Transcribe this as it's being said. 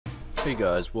Hey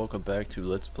guys, welcome back to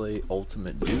Let's Play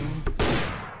Ultimate Doom,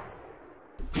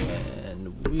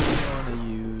 and we want to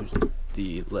use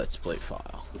the Let's Play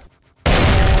file.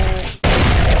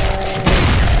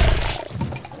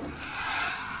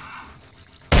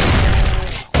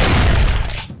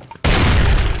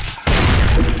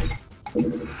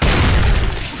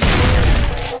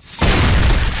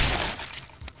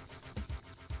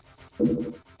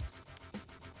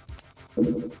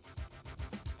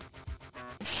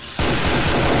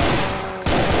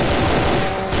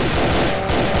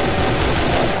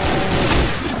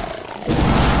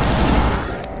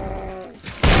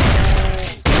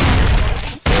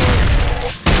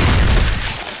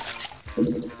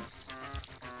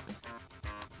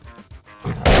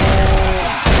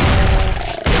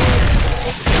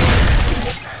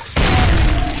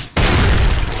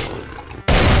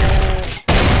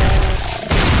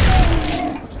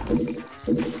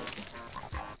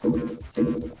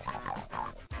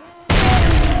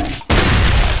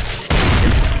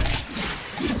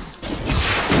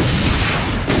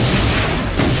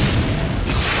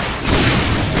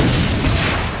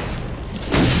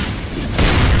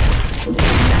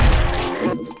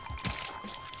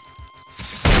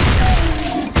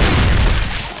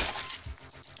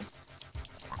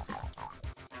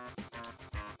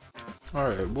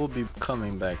 Alright, we'll be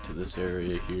coming back to this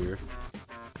area here.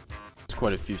 There's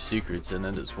quite a few secrets in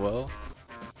it as well.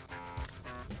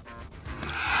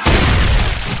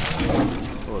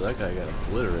 Oh, that guy got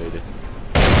obliterated.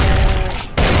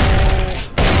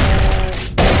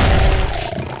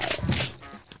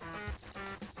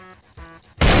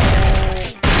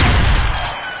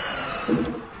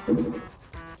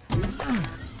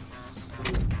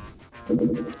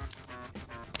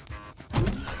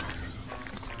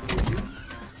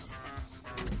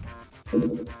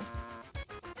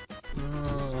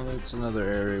 That's another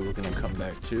area we're gonna come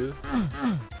back to.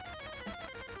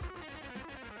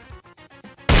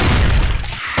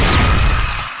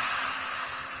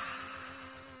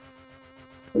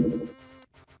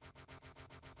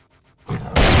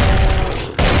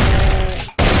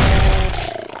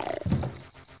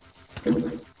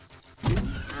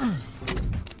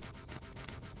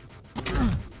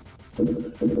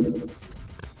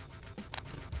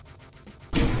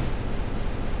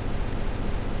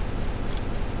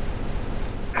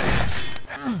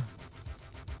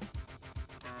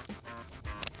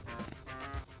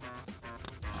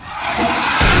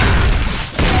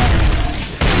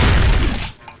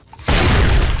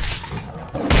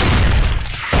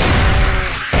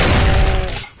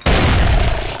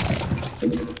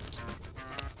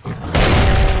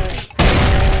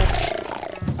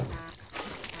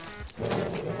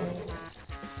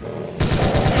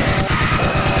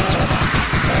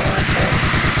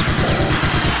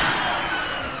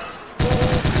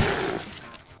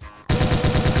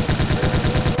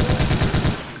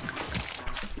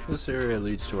 This area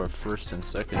leads to our first and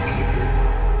second secret.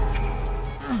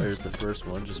 There's the first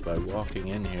one just by walking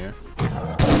in here.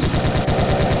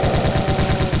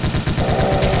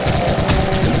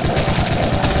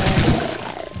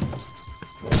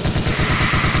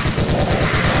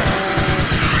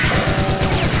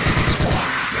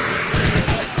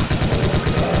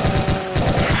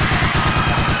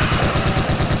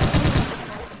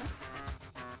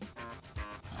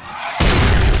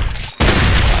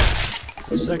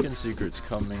 The second secret's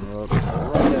coming up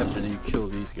right after you kill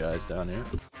these guys down here.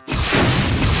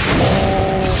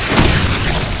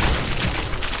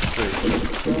 Straight jump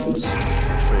across,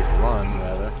 straight run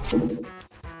rather,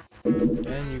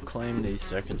 and you claim the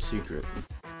second secret.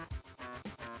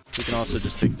 You can also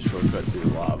just take the shortcut through the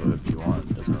lava if you want,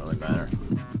 it doesn't really matter.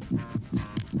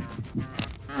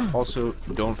 Also,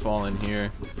 don't fall in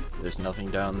here, there's nothing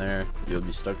down there, you'll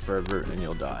be stuck forever and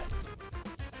you'll die.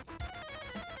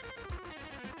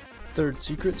 Third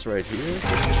secret's right here,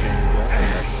 just chain gun on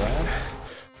that side.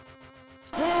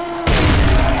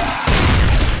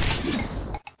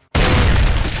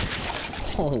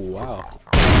 Oh wow.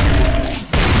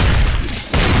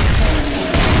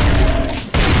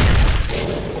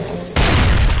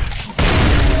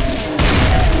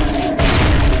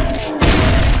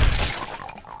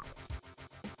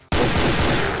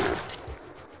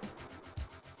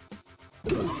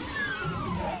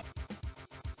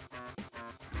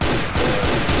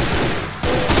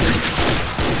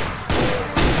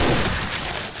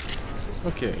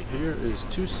 Okay, here is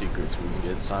two secrets we can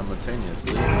get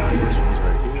simultaneously. The first one's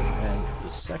right here, and the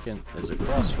second is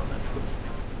across from it.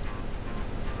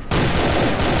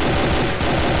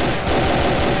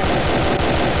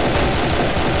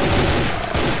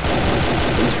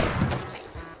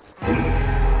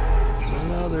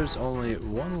 there's only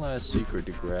one last secret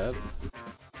to grab.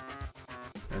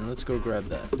 And let's go grab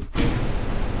that. We'll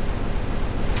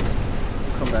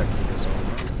come back to this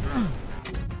armor.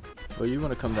 But you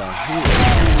want to come down here.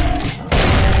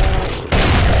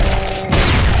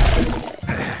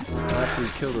 After you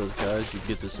kill those guys, you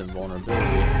get this invulnerability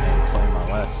and claim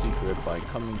my last secret by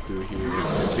coming through here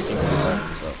and picking these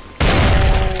items up.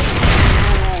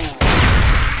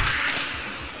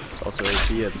 It's also a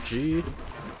BFG.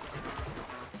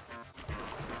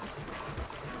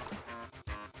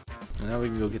 And now we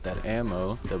can go get that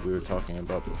ammo that we were talking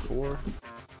about before.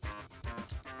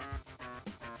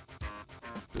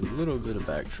 A little bit of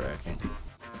backtracking.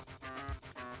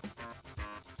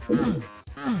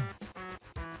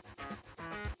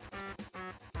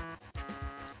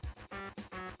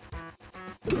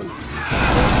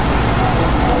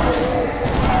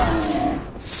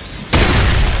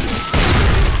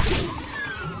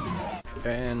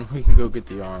 And we can go get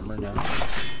the armor now.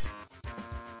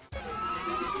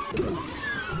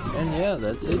 And yeah,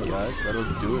 that's it guys. That'll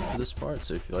do it for this part.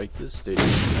 So if you like this, stay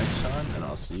tuned for next time, and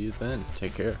I'll see you then.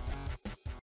 Take care.